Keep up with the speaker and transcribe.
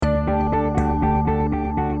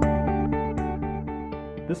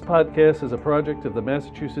This podcast is a project of the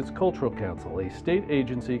Massachusetts Cultural Council, a state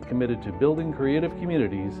agency committed to building creative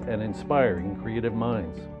communities and inspiring creative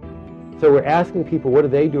minds. So we're asking people, what are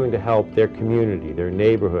they doing to help their community, their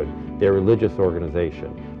neighborhood, their religious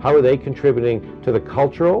organization? How are they contributing to the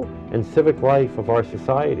cultural and civic life of our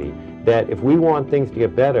society? That if we want things to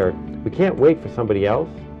get better, we can't wait for somebody else.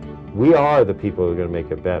 We are the people who are going to make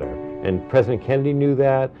it better. And President Kennedy knew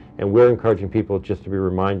that, and we're encouraging people just to be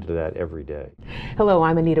reminded of that every day. Hello,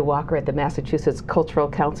 I'm Anita Walker at the Massachusetts Cultural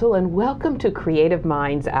Council, and welcome to Creative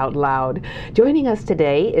Minds Out Loud. Joining us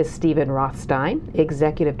today is Stephen Rothstein,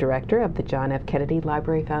 Executive Director of the John F. Kennedy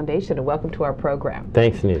Library Foundation, and welcome to our program.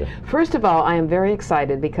 Thanks, Anita. First of all, I am very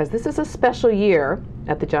excited because this is a special year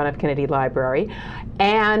at the John F. Kennedy Library,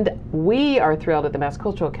 and we are thrilled at the Mass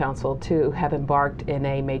Cultural Council to have embarked in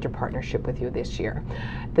a major partnership with you this year,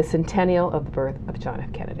 the centennial of the birth of John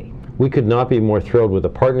F. Kennedy. We could not be more thrilled with the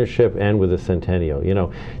partnership and with the centennial. You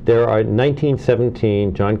know, in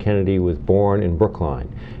 1917, John Kennedy was born in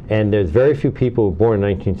Brookline. And there's very few people who were born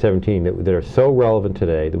in 1917 that are so relevant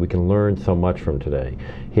today that we can learn so much from today.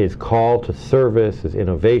 His call to service, his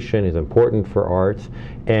innovation is important for arts,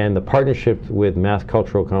 and the partnership with Mass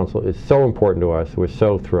Cultural Council is so important to us. We're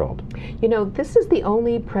so thrilled. You know, this is the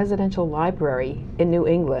only presidential library in New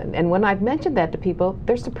England, and when I've mentioned that to people,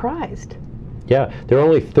 they're surprised. Yeah, there are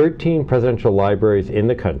only 13 presidential libraries in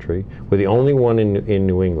the country. We're the only one in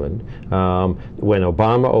New England. When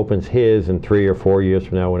Obama opens his in 3 or 4 years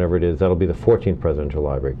from now, whenever it is, that'll be the 14th presidential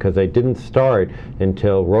library, because they didn't start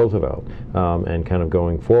until Roosevelt and kind of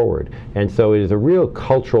going forward. And so it is a real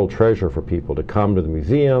cultural treasure for people to come to the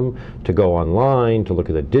museum, to go online, to look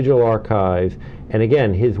at the digital archives. And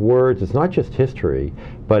again, his words, it's not just history,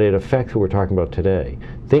 but it affects what we're talking about today.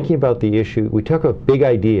 Thinking about the issue, we talk about big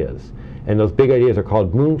ideas. And those big ideas are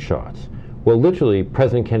called moonshots. Well, literally,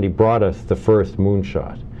 President Kennedy brought us the first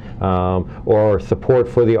moonshot, or support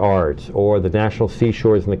for the arts, or the National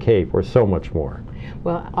Seashores in the Cape, or so much more.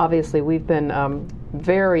 Well, obviously, we've been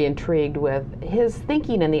very intrigued with his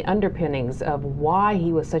thinking and the underpinnings of why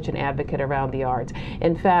he was such an advocate around the arts.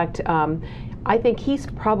 In fact, I think he's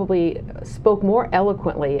probably spoke more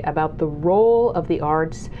eloquently about the role of the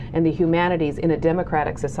arts and the humanities in a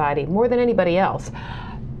democratic society more than anybody else.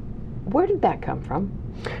 Where did that come from?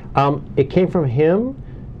 It came from him,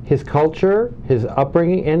 his culture, his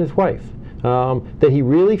upbringing, and his wife. That he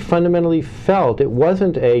really fundamentally felt it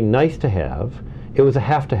wasn't a nice to have, it was a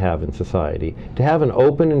have to have in society. To have an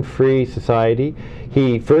open and free society,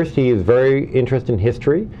 he is very interested in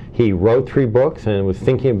history. He wrote 3 books and was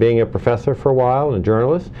thinking of being a professor for a while and a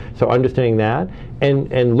journalist, so understanding that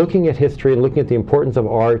and looking at history and looking at the importance of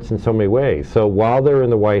arts in so many ways. So while they were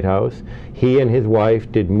in the White House, he and his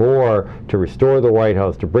wife did more to restore the White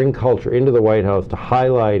House, to bring culture into the White House, to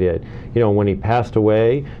highlight it. You know, when he passed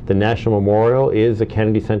away, the National Memorial is the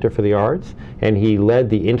Kennedy Center for the Arts, and he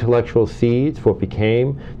led the intellectual seeds for what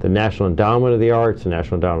became the National Endowment of the Arts, the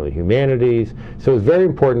National Endowment of the Humanities. So it was very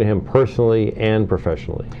important to him personally and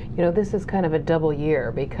professionally. You know, this is kind of a double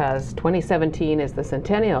year because 2017 is the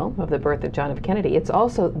centennial of the birth of John F. Kennedy. It's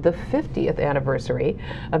also the 50th anniversary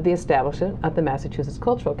of the establishment of the Massachusetts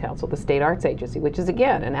Cultural Council, the state arts agency, which is,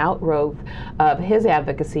 again, an outgrowth of his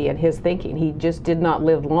advocacy and his thinking. He just did not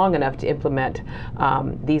live long enough to implement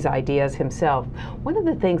these ideas himself. One of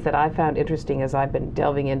the things that I found interesting as I've been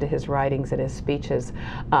delving into his writings and his speeches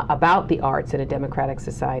about the arts in a democratic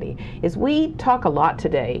society is we talk a lot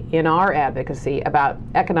today in our advocacy about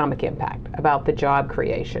economic impact, about the job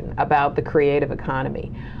creation, about the creative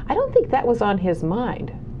economy. I don't think that was on his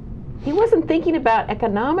mind. He wasn't thinking about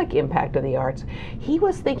economic impact of the arts. He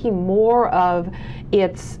was thinking more of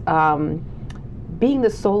its being the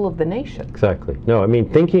soul of the nation. Exactly. No, I mean,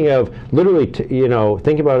 thinking of literally,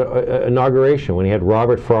 think about inauguration when he had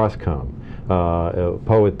Robert Frost come, a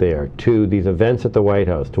poet there, to these events at the White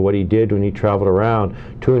House, to what he did when he traveled around,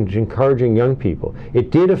 to encouraging young people.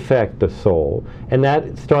 It did affect the soul, and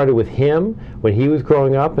that started with him when he was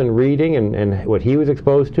growing up and reading and what he was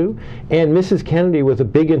exposed to. And Mrs. Kennedy was a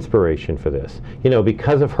big inspiration for this. You know,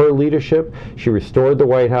 because of her leadership, she restored the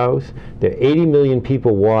White House. The 80 million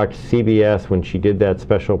people watched CBS when she did that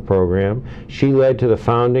special program. She led to the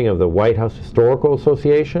founding of the White House Historical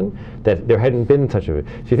Association, that there hadn't been such a...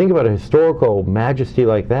 So you think about a historical majesty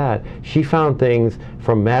like that, she found things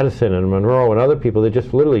from Madison and Monroe and other people that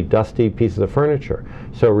just literally dusty pieces of furniture.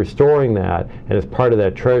 So restoring that, and as part of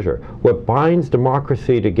that treasure. What binds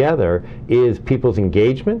democracy together is people's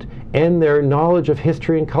engagement and their knowledge of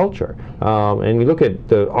history and culture. And we look at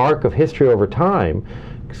the arc of history over time,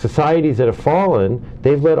 societies that have fallen,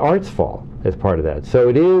 they've let arts fall as part of that. So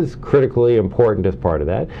it is critically important as part of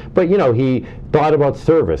that. But you know, he thought about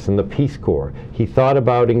service and the Peace Corps. He thought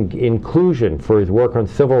about inclusion for his work on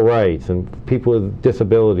civil rights and people with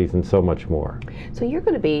disabilities and so much more. So you're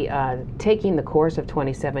going to be taking the course of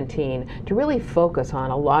 2017 to really focus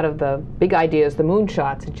on a lot of the big ideas, the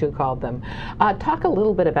moonshots that you called them. Talk a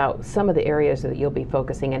little bit about some of the areas that you'll be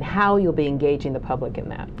focusing and how you'll be engaging the public in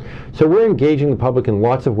that. So we're engaging the public in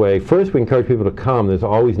lots of ways. First, we encourage people to come. There's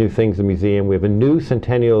always new things in the museum. We have a new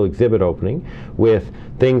centennial exhibit opening with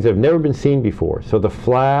things that have never been seen before. So the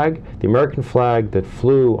flag, the American flag that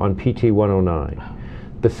flew on PT 109,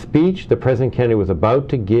 the speech that President Kennedy was about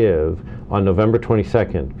to give on November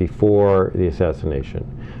 22nd before the assassination,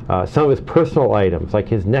 some of his personal items like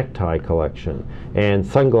his necktie collection and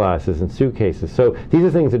sunglasses and suitcases. So these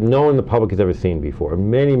are things that no one in the public has ever seen before.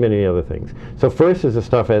 Many, many other things. So first is the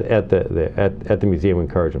stuff at the museum we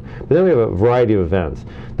encourage them. But then we have a variety of events.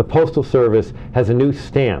 The Postal Service has a new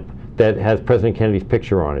stamp that has President Kennedy's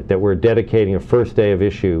picture on it that we're dedicating a first day of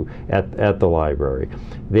issue at the library.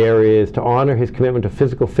 There is to honor his commitment to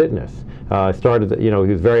physical fitness. He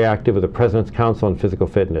was very active with the President's Council on Physical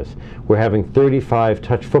Fitness. We're having 35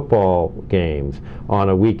 touch football games on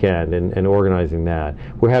a weekend and organizing that.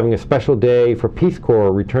 We're having a special day for Peace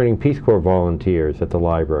Corps, returning Peace Corps volunteers at the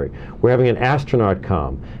library. We're having an astronaut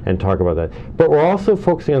come and talk about that. But we're also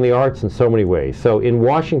focusing on the arts in so many ways. So in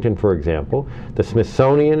Washington, for example, the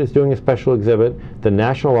Smithsonian is doing a special exhibit, the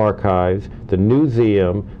National Archives, the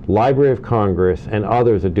Newseum, Library of Congress, and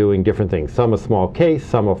others are doing different things. Some a small case,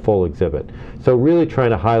 some a full exhibit. So really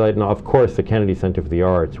trying to highlight, and of course the Kennedy Center for the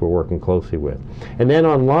Arts we're working closely with. And then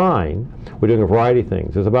online, we're doing a variety of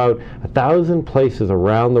things. There's about 1,000 places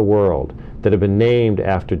around the world that have been named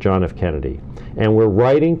after John F. Kennedy. And we're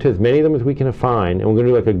writing to as many of them as we can find, and we're going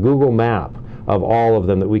to do like a Google map of all of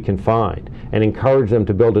them that we can find and encourage them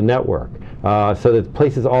to build a network. So that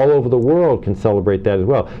places all over the world can celebrate that as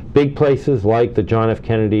well. Big places like the John F.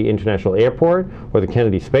 Kennedy International Airport or the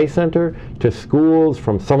Kennedy Space Center, to schools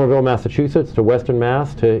from Somerville, Massachusetts to Western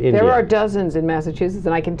Mass to India. There are dozens in Massachusetts,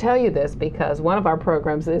 and I can tell you this because one of our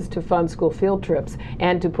programs is to fund school field trips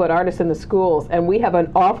and to put artists in the schools, and we have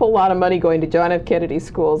an awful lot of money going to John F. Kennedy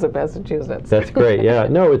schools in Massachusetts. That's great, yeah.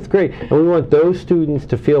 No, it's great. And we want those students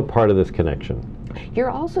to feel part of this connection. You're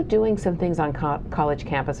also doing some things on college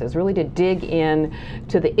campuses, really to dig in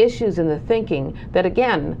to the issues and the thinking that,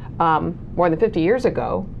 again, more than 50 years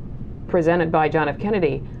ago, presented by John F.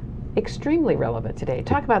 Kennedy, extremely relevant today.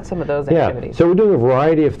 Talk about some of those activities. So we're doing a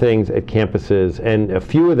variety of things at campuses, and a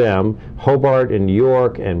few of them, Hobart in New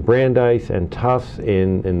York, and Brandeis and Tufts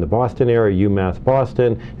in the Boston area, UMass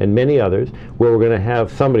Boston, and many others, where we're going to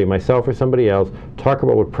have somebody, myself or somebody else, talk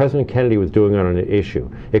about what President Kennedy was doing on an issue.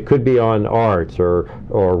 It could be on arts or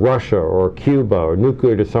Russia or Cuba or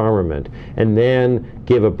nuclear disarmament, and then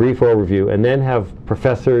give a brief overview, and then have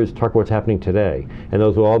professors talk about what's happening today. And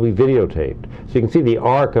those will all be videotaped. So you can see the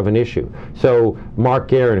arc of an issue. So Mark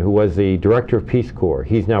Guerin, who was the director of Peace Corps,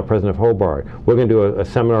 he's now president of Hobart. We're going to do a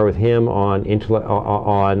seminar with him on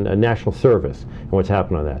national service and what's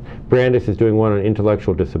happened on that. Brandeis is doing one on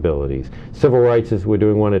intellectual disabilities. Civil rights we're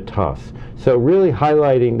doing one at Tufts. So really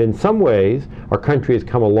highlighting that in some ways our country has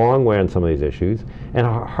come a long way on some of these issues, and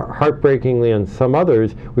heartbreakingly on some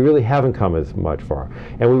others we really haven't come as much far.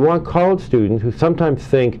 And we want college students who sometimes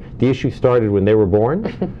think the issue started when they were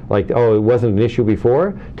born, like, oh, it wasn't an issue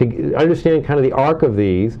before, to understand kind of the arc of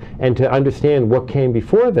these and to understand what came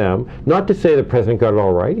before them. Not to say the president got it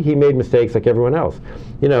all right. He made mistakes like everyone else.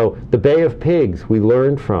 You know, the Bay of Pigs we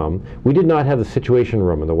learned from, we did not have the Situation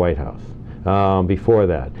Room in the White House. Before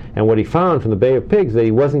that. And what he found from the Bay of Pigs, that he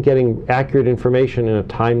wasn't getting accurate information in a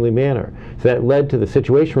timely manner. So that led to the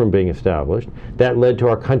Situation Room being established. That led to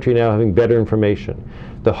our country now having better information.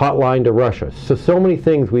 The hotline to Russia. So many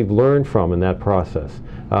things we've learned from in that process.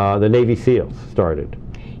 The Navy SEALs started.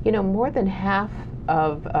 You know, more than half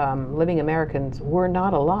of living Americans were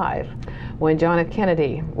not alive when John F.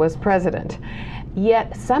 Kennedy was president.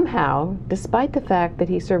 Yet somehow, despite the fact that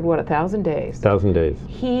he served, 1,000 days? 1,000 days.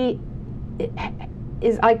 He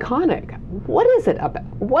is iconic. What is it about?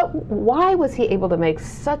 Why was he able to make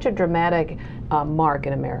such a dramatic mark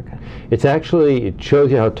in America? It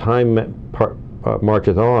shows you how time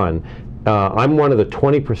marches on. I'm one of the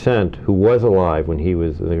 20% who was alive when he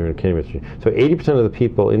was in the Kennedy administration. So 80% of the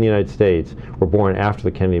people in the United States were born after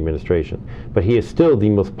the Kennedy administration. But he is still the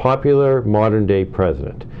most popular modern day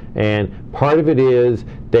president. And part of it is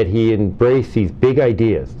that he embraced these big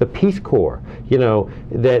ideas. The Peace Corps, you know,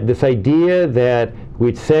 that this idea that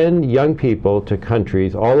we'd send young people to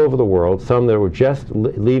countries all over the world, some that were just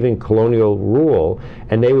leaving colonial rule,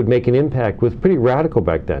 and they would make an impact. It was pretty radical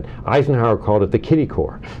back then. Eisenhower called it the Kiddie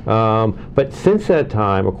Corps. But since that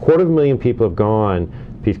time, 250,000 people have gone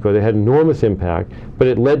Peace Corps. They had enormous impact, but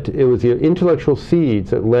it was the intellectual seeds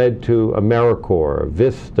that led to AmeriCorps,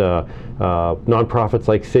 Vista, nonprofits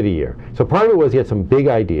like City Year. So part of it was he had some big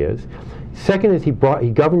ideas. Second is he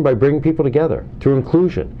governed by bringing people together through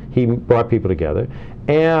inclusion. He brought people together.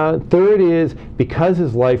 And third is, because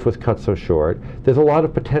his life was cut so short, there's a lot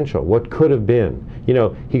of potential, what could have been. You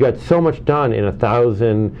know, he got so much done in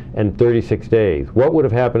 1,036 days. What would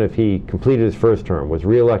have happened if he completed his first term, was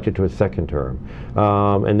reelected to his second term?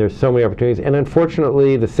 And there's so many opportunities. And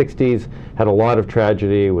unfortunately, the 60s had a lot of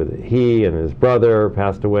tragedy with he and his brother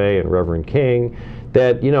passed away, and Reverend King,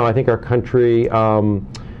 that, you know, I think our country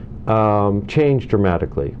changed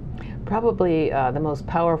dramatically. Probably the most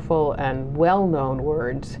powerful and well-known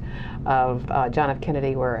words of John F.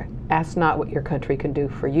 Kennedy were, "Ask not what your country can do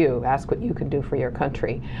for you, ask what you can do for your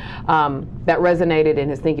country." That resonated in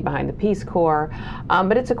his thinking behind the Peace Corps,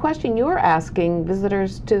 but it's a question you're asking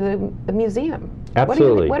visitors to the museum.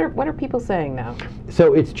 Absolutely. What are people saying now?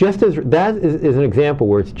 So it's just as, that is an example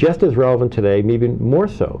where it's just as relevant today, maybe more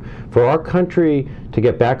so, for our country to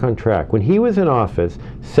get back on track. When he was in office,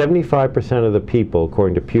 75% of the people,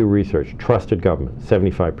 according to Pew Research, trusted government,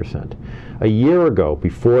 75%. A year ago,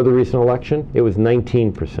 before the recent election, it was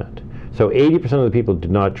 19%. So 80% of the people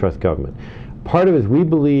did not trust government. Part of it is we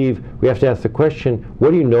believe we have to ask the question,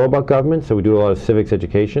 what do you know about government? So we do a lot of civics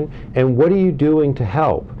education. And what are you doing to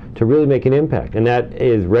help, to really make an impact? And that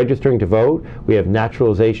is registering to vote. We have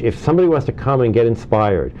naturalization. If somebody wants to come and get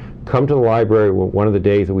inspired, come to the library one of the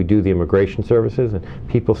days that we do the immigration services and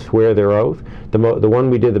people swear their oath. The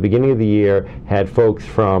one we did at the beginning of the year had folks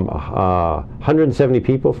from 170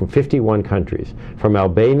 people from 51 countries, from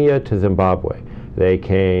Albania to Zimbabwe. They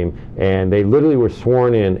came and they literally were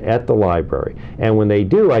sworn in at the library. And when they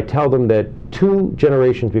do, I tell them that 2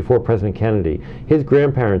 generations before President Kennedy, his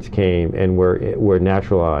grandparents came and were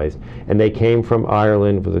naturalized, and they came from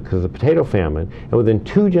Ireland because of the potato famine. And within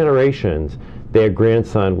 2 generations, their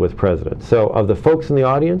grandson was president. So of the folks in the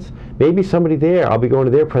audience, maybe somebody there, I'll be going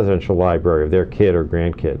to their presidential library of their kid or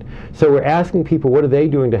grandkid. So we're asking people, what are they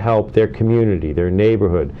doing to help their community, their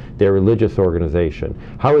neighborhood, their religious organization?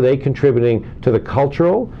 How are they contributing to the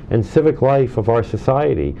cultural and civic life of our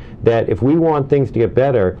society? That if we want things to get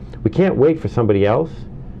better, we can't wait for somebody else.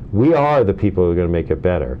 We are the people who are going to make it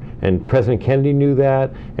better. And President Kennedy knew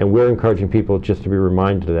that, and we're encouraging people just to be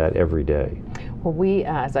reminded of that every day. Well, we,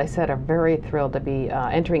 as I said, are very thrilled to be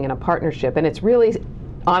entering in a partnership, and it's really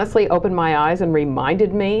honestly opened my eyes and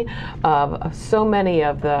reminded me of so many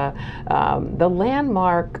of the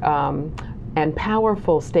landmark and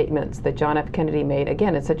powerful statements that John F. Kennedy made,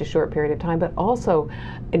 again, in such a short period of time, but also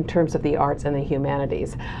in terms of the arts and the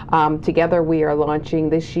humanities. Together, we are launching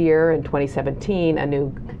this year, in 2017, a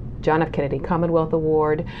new John F. Kennedy Commonwealth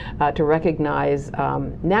Award to recognize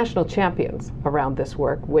national champions around this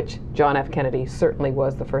work, which John F. Kennedy certainly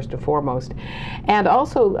was the first and foremost. And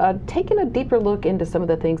also taking a deeper look into some of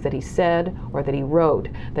the things that he said or that he wrote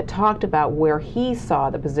that talked about where he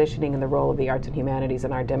saw the positioning and the role of the arts and humanities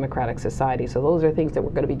in our democratic society. So those are things that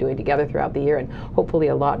we're going to be doing together throughout the year, and hopefully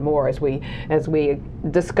a lot more as we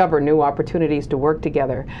discover new opportunities to work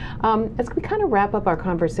together. As we kind of wrap up our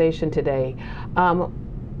conversation today,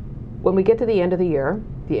 when we get to the end of the year,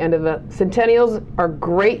 the end of the centennials are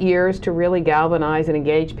great years to really galvanize and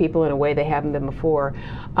engage people in a way they haven't been before.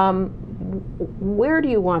 Where do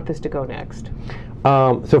you want this to go next?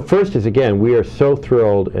 So first is, again, we are so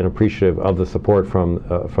thrilled and appreciative of the support from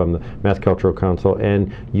the Mass Cultural Council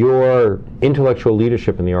and your intellectual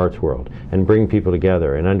leadership in the arts world and bring people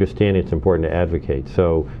together and understand it's important to advocate.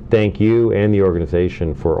 So thank you and the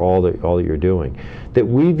organization for all that you're doing. That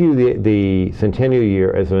we view the centennial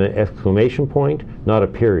year as an exclamation point, not a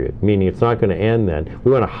period, meaning it's not going to end then.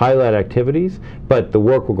 We want to highlight activities, but the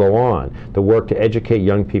work will go on. The work to educate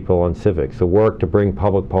young people on civics, the work to bring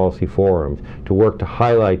public policy forums, to work to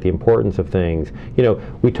highlight the importance of things. You know,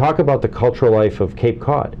 we talk about the cultural life of Cape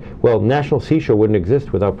Cod. Well, National Seashore wouldn't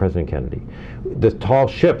exist without President Kennedy. The tall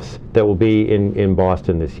ships that will be in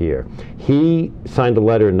Boston this year. He signed a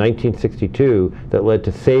letter in 1962 that led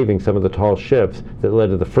to saving some of the tall ships that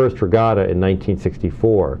led to the first regatta in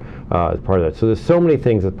 1964 as part of that. So there's so many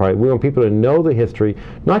things as part of it. We want people to know the history,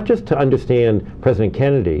 not just to understand President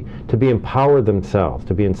Kennedy, to be empowered themselves,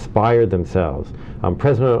 to be inspired themselves.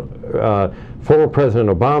 President Former President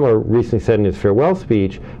Obama recently said in his farewell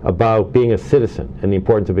speech about being a citizen and the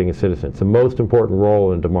importance of being a citizen. It's the most important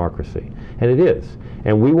role in democracy, and it is.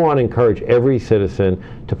 And we want to encourage every citizen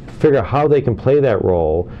to figure out how they can play that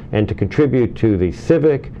role and to contribute to the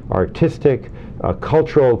civic, artistic,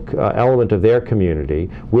 cultural element of their community.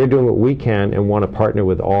 We're doing what we can and want to partner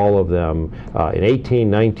with all of them in 18,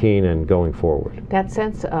 19, and going forward. That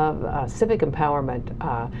sense of civic empowerment,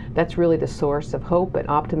 that's really the source of hope and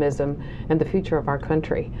optimism and the future of our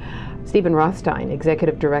country. Stephen Rothstein,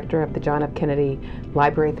 Executive Director of the John F. Kennedy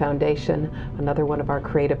Library Foundation, another one of our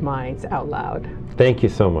creative minds out loud. Thank you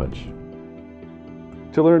so much.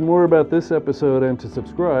 To learn more about this episode and to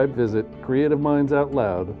subscribe, visit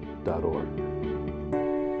creativemindsoutloud.org.